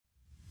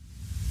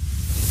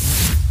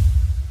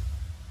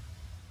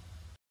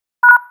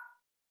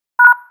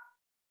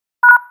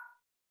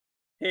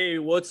Hey,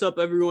 what's up,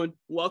 everyone?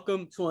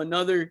 Welcome to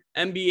another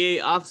NBA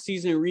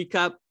offseason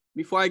recap.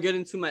 Before I get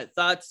into my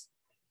thoughts,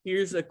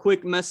 here's a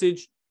quick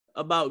message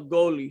about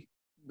Goalie.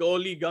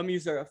 Goalie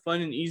gummies are a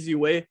fun and easy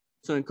way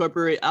to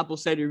incorporate apple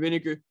cider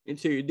vinegar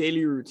into your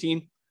daily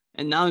routine.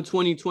 And now in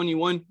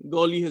 2021,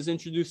 Goalie has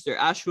introduced their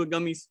Ashwa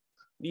gummies.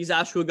 These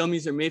Ashwa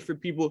gummies are made for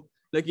people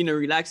looking to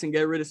relax and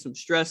get rid of some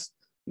stress.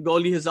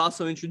 Goalie has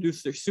also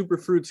introduced their Super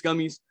Fruits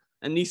gummies,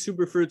 and these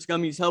Super Fruits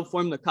gummies help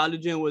form the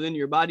collagen within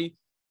your body.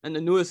 And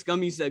the newest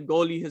gummies that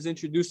Goalie has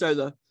introduced are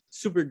the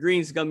Super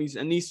Greens gummies.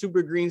 And these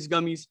Super Greens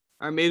gummies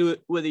are made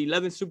with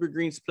 11 Super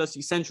Greens plus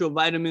essential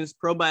vitamins,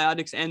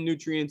 probiotics, and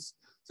nutrients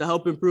to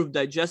help improve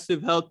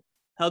digestive health,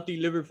 healthy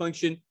liver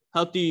function,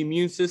 healthy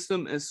immune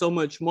system, and so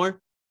much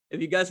more. If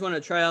you guys want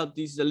to try out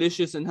these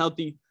delicious and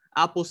healthy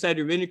apple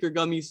cider vinegar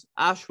gummies,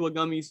 Ashwa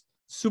gummies,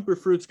 Super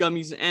Fruits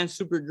gummies, and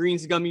Super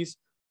Greens gummies,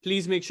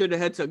 please make sure to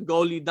head to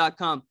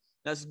Goalie.com.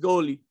 That's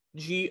Goalie,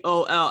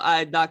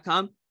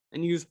 Goli.com,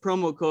 and use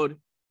promo code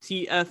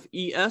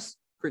TFES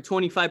for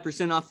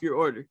 25% off your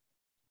order.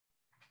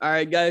 All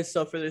right, guys.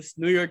 So for this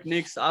New York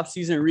Knicks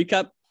offseason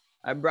recap,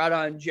 I brought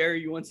on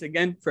Jerry once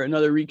again for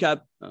another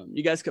recap.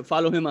 You guys can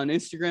follow him on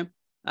Instagram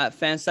at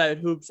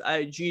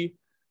FansideHoopsIG.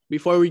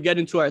 Before we get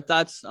into our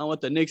thoughts on what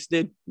the Knicks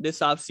did this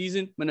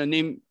offseason, I'm going to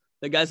name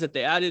the guys that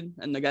they added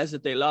and the guys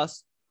that they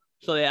lost.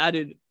 So they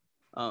added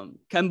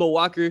Kemba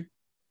Walker,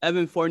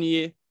 Evan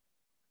Fournier,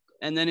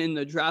 and then in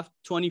the draft,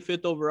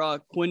 25th overall,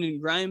 Quentin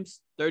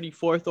Grimes,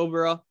 34th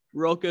overall,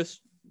 Rokas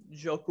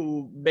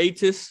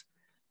Jokubaitis,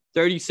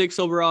 36th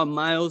overall,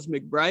 Miles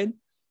McBride,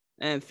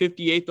 and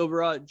 58th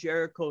overall,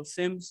 Jericho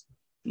Sims.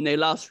 And they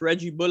lost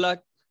Reggie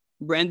Bullock,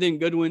 Brandon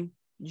Goodwin,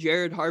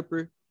 Jared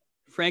Harper,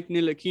 Frank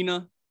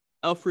Ntilikina,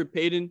 Alfred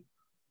Payton,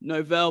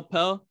 Noivelle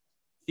Pell,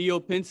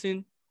 Theo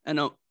Pinson, and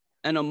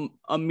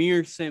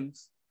Amir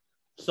Sims.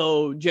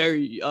 So,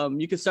 Jerry,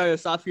 you can start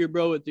us off here,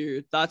 bro, with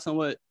your thoughts on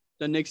what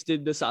the Knicks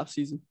did this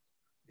offseason.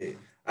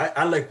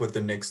 I like what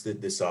the Knicks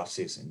did this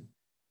offseason.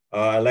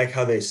 I like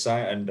how they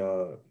signed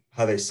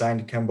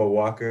Kemba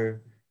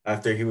Walker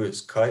after he was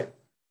cut.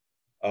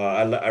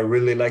 I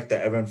really like the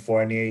Evan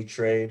Fournier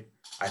trade.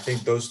 I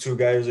think those two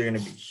guys are going to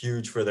be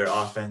huge for their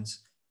offense.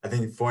 I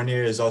think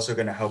Fournier is also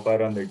going to help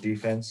out on their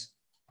defense.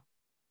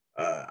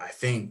 I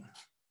think,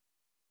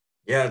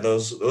 yeah,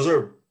 those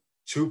are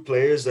two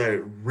players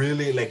that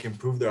really like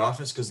improved their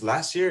offense because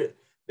last year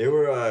they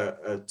were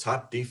a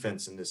top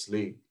defense in this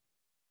league.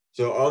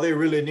 So all they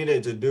really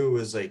needed to do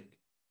was like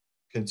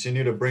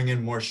continue to bring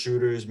in more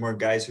shooters, more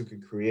guys who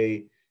can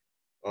create,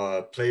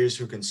 players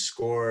who can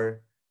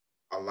score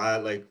a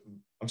lot. Like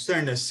I'm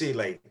starting to see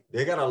like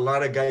they got a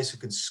lot of guys who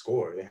can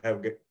score. They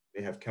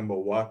have Kemba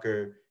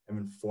Walker,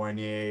 Evan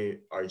Fournier,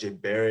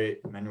 RJ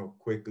Barrett, Emmanuel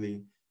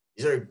Quickly.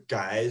 These are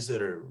guys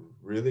that are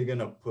really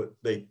gonna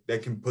they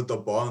can put the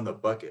ball in the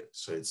bucket.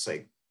 So it's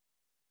like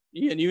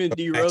yeah, and even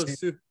D Rose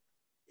too.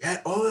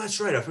 Yeah. Oh,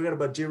 that's right. I forgot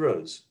about D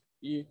Rose.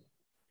 Yeah.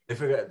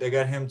 They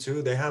got him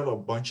too. They have a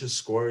bunch of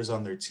scorers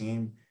on their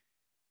team.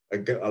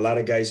 A lot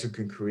of guys who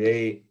can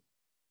create.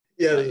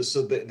 Yeah,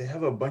 so they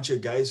have a bunch of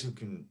guys who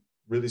can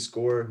really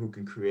score, who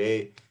can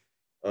create.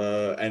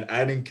 And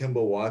adding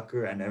Kemba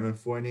Walker and Evan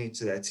Fournier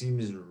to that team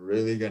is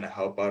really gonna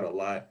help out a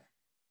lot.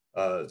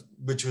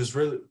 Which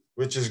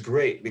is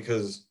great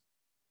because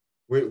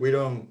we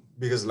don't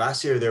because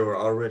last year they were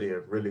already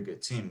a really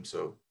good team.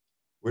 So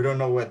we don't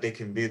know what they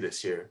can be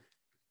this year.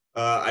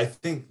 I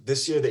think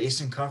this year the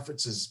Eastern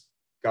Conference has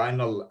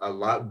gotten a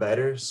lot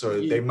better, so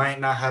they might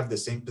not have the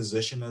same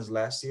position as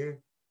last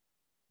year,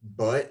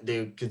 but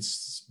they could.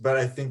 But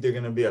I think they're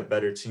going to be a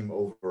better team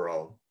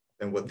overall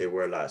than what they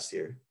were last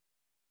year.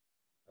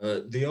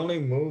 The only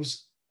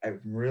moves I'm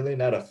really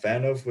not a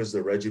fan of was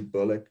the Reggie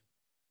Bullock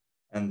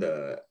and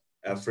the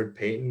Alfred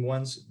Payton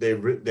ones. They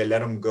let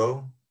them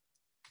go,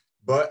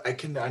 but I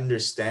can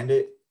understand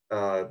it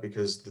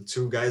because the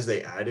two guys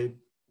they added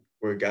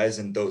were guys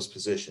in those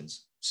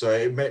positions. So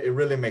it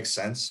really makes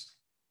sense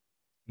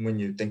when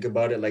you think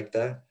about it like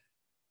that.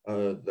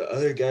 The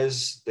other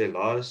guys they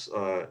lost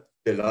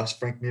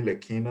Frank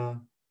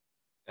Ntilikina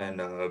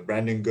and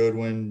Brandon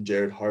Goodwin,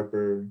 Jared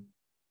Harper.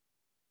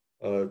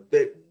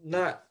 They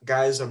not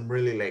guys I'm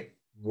really like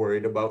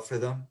worried about for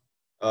them.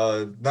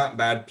 Not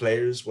bad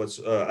players.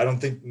 I don't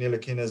think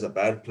Ntilikina is a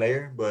bad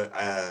player, but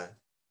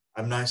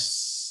I'm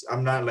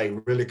not like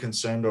really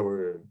concerned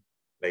over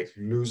like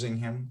losing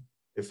him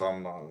if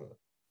I'm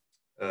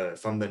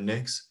the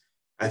Knicks.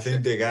 I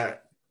think they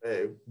got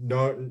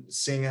no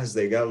seeing as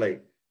they got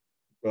like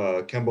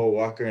Kemba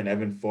Walker and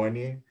Evan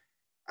Fournier.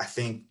 I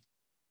think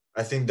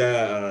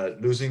that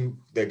losing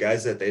the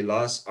guys that they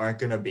lost aren't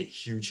gonna be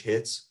huge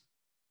hits.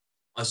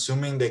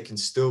 Assuming they can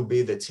still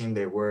be the team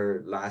they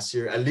were last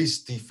year, at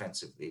least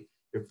defensively.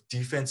 If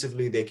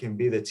defensively they can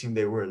be the team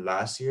they were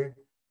last year,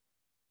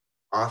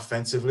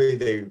 offensively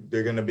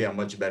they're gonna be a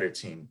much better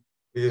team.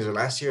 Because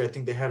last year I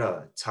think they had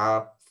a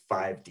top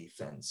 5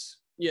 defense.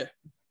 Yeah.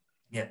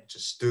 Yeah,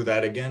 just do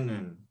that again,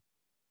 and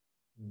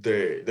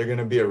they're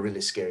gonna be a really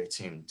scary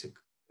team to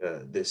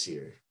this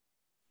year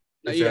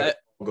if it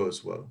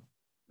goes well.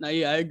 Nah,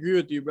 yeah, I agree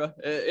with you, bro.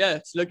 Yeah,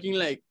 it's looking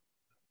like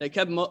they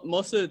kept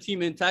most of the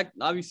team intact.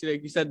 Obviously,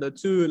 like you said, the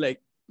two like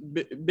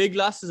big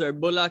losses are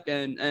Bullock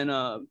and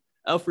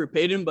Alfred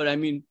Payton. But I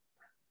mean,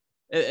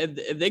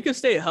 if they could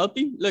stay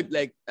healthy, look,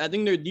 like I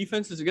think their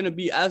defense is gonna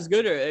be as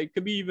good, or it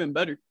could be even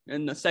better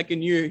in the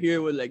second year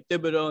here with like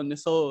Thibodeau and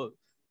this whole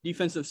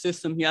defensive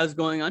system he has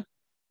going on.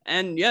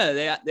 And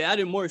yeah, they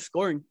added more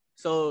scoring.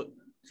 So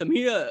to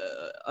me,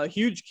 a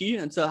huge key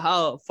into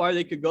how far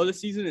they could go this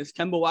season is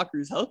Kemba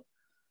Walker's health.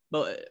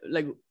 But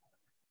like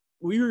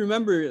we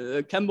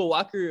remember Kemba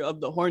Walker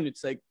of the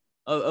Hornets, like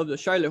of the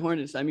Charlotte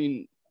Hornets. I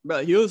mean,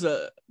 bro, he was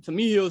a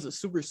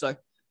superstar.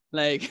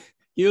 Like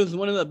he was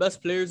one of the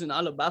best players in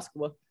all of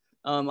basketball.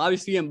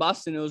 Obviously in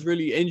Boston, it was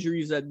really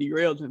injuries that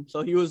derailed him.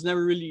 So he was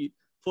never really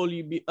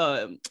fully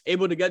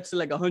able to get to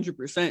like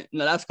 100% in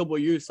the last couple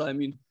of years. So I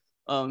mean,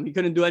 he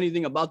couldn't do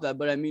anything about that.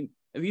 But I mean,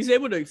 if he's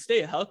able to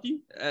stay healthy,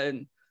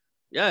 and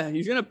yeah,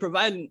 he's gonna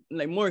provide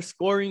like more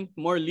scoring,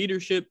 more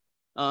leadership.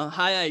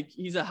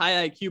 He's a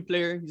high IQ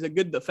player. He's a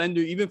good defender,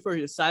 even for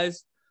his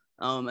size.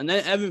 And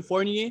then Evan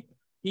Fournier,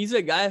 he's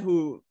a guy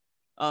who,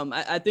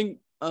 I think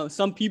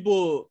some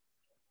people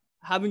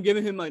haven't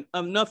given him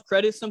enough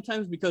credit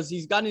sometimes because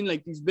he's gotten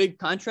like these big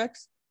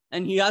contracts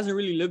and he hasn't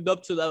really lived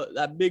up to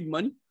that big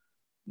money.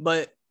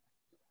 But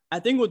I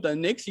think with the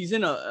Knicks, he's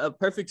in a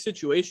perfect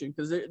situation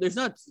because there's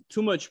not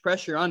too much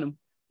pressure on him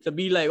to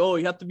be like, oh,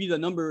 you have to be the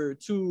number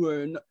 2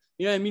 or, you know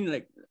what I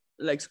mean?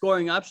 Like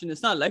scoring option.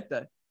 It's not like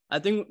that. I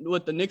think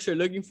what the Knicks are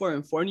looking for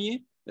in Fournier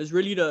is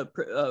really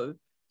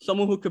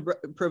someone who could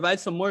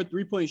provide some more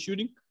 3-point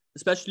shooting,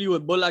 especially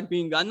with Bullock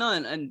being gone now,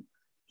 and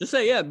just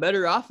say, yeah,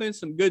 better offense,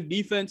 some good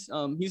defense.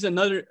 He's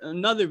another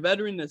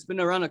veteran that's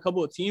been around a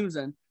couple of teams,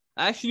 and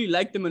I actually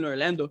liked him in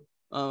Orlando.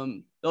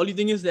 The only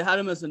thing is they had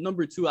him as a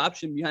number 2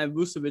 option behind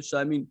Vucevic. So,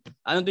 I mean,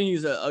 I don't think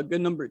he's a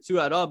good number 2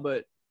 at all,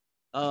 but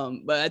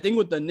I think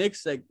with the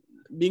Knicks, like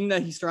being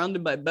that he's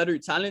surrounded by better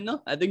talent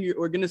now, I think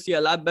we're going to see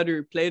a lot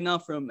better play now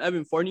from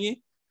Evan Fournier.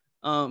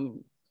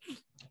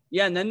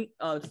 Yeah, and then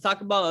to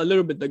talk about a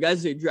little bit the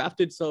guys they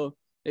drafted. So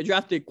they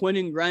drafted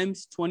Quentin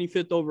Grimes,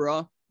 25th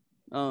overall.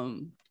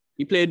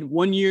 He played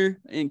 1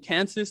 year in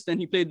Kansas, then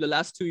he played the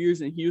last 2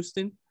 years in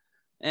Houston.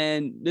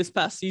 And this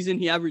past season,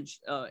 he averaged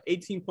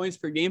 18 points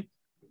per game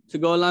to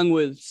go along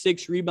with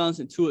 6 rebounds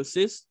and 2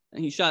 assists.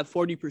 And he shot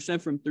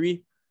 40% from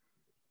 3.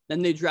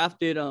 Then they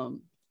drafted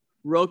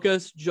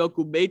Rokas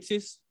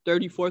Jokubaitis,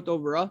 34th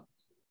overall.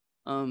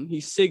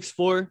 He's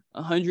 6'4",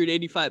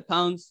 185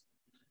 pounds.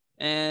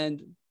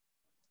 And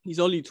he's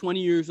only 20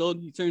 years old.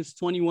 He turns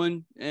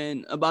 21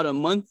 in about a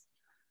month.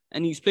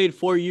 And he's played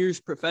 4 years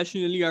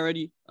professionally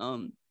already.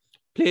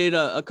 Played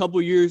a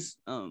couple years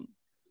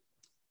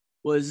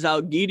was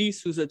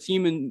Zalgiris, who's a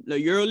team in the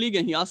EuroLeague.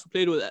 And he also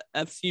played with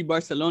FC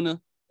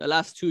Barcelona the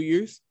last 2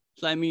 years.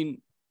 So, I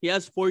mean, he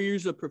has 4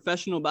 years of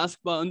professional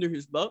basketball under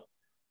his belt.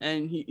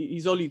 And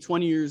he's only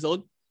 20 years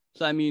old.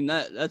 So, I mean,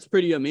 that's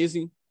pretty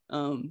amazing.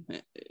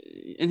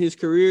 In his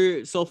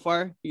career so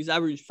far, he's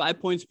averaged 5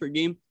 points per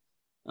game.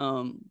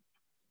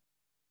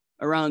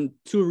 Around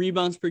 2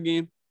 rebounds per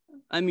game.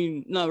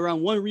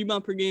 Around 1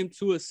 rebound per game,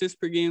 2 assists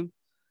per game.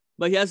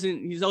 But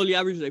he's only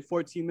averaged like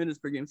 14 minutes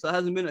per game. So it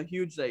hasn't been a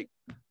huge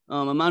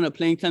amount of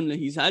playing time that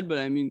he's had. But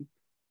I mean,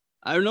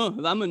 I don't know.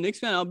 If I'm a Knicks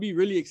fan, I'll be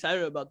really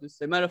excited about this.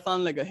 They might have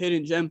found like a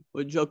hidden gem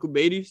with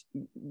Jokubaitis.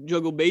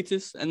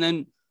 And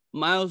then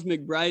Miles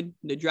McBride,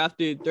 they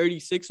drafted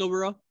 36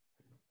 overall.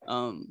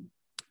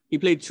 He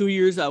played 2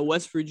 years at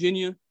West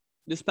Virginia.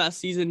 This past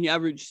season, he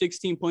averaged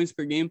 16 points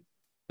per game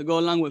to go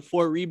along with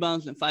 4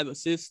 rebounds and 5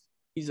 assists.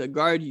 He's a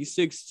guard. He's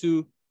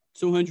 6'2",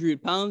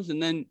 200 pounds.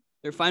 And then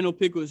their final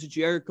pick was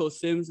Jericho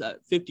Sims at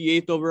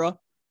 58th overall.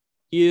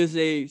 He is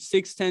a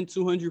 6'10",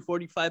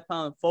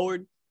 245-pound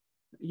forward.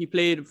 He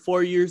played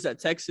 4 years at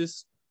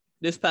Texas.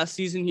 This past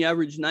season, he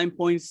averaged 9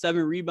 points,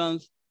 7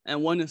 rebounds,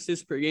 and 1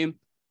 assist per game.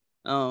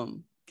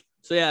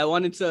 So, yeah, I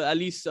wanted to at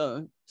least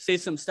say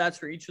some stats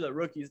for each of the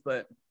rookies.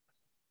 But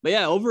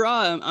yeah,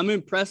 overall, I'm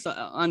impressed,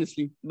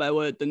 honestly, by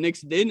what the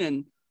Knicks did.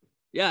 And,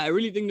 yeah, I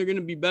really think they're going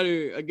to be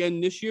better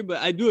again this year.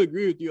 But I do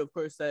agree with you, of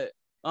course, that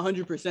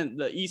 100%.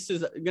 The East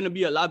is going to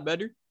be a lot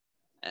better.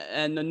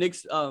 And the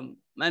Knicks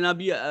might not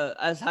be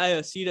as high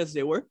a seed as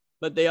they were.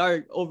 But they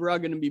are overall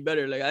going to be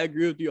better. Like, I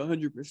agree with you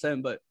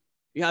 100%. But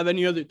you have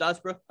any other thoughts,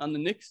 bro, on the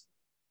Knicks?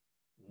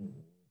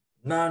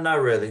 No,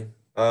 not really.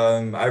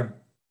 I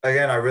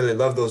really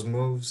love those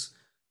moves.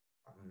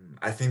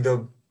 I think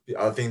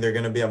they're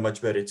gonna be a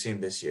much better team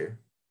this year,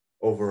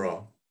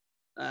 overall.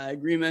 I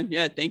agree, man.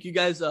 Yeah, thank you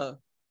guys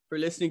for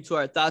listening to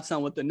our thoughts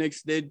on what the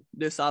Knicks did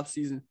this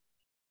offseason.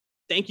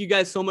 Thank you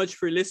guys so much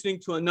for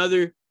listening to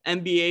another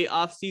NBA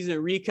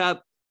offseason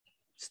recap.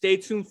 Stay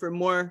tuned for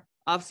more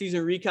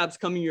offseason recaps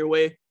coming your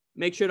way.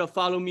 Make sure to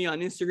follow me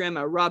on Instagram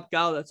at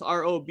RobCao. That's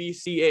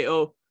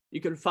ROBCAO.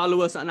 You can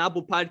follow us on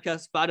Apple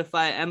Podcasts,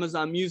 Spotify,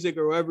 Amazon Music,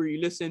 or wherever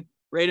you listen.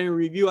 Rate and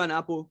review on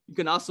Apple. You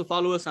can also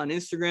follow us on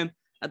Instagram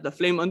at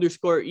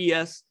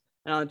 @theflame_ES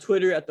and on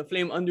Twitter at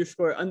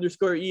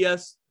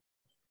 @theflame__ES.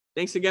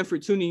 Thanks again for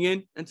tuning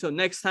in. Until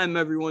next time,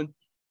 everyone,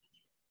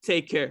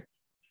 take care.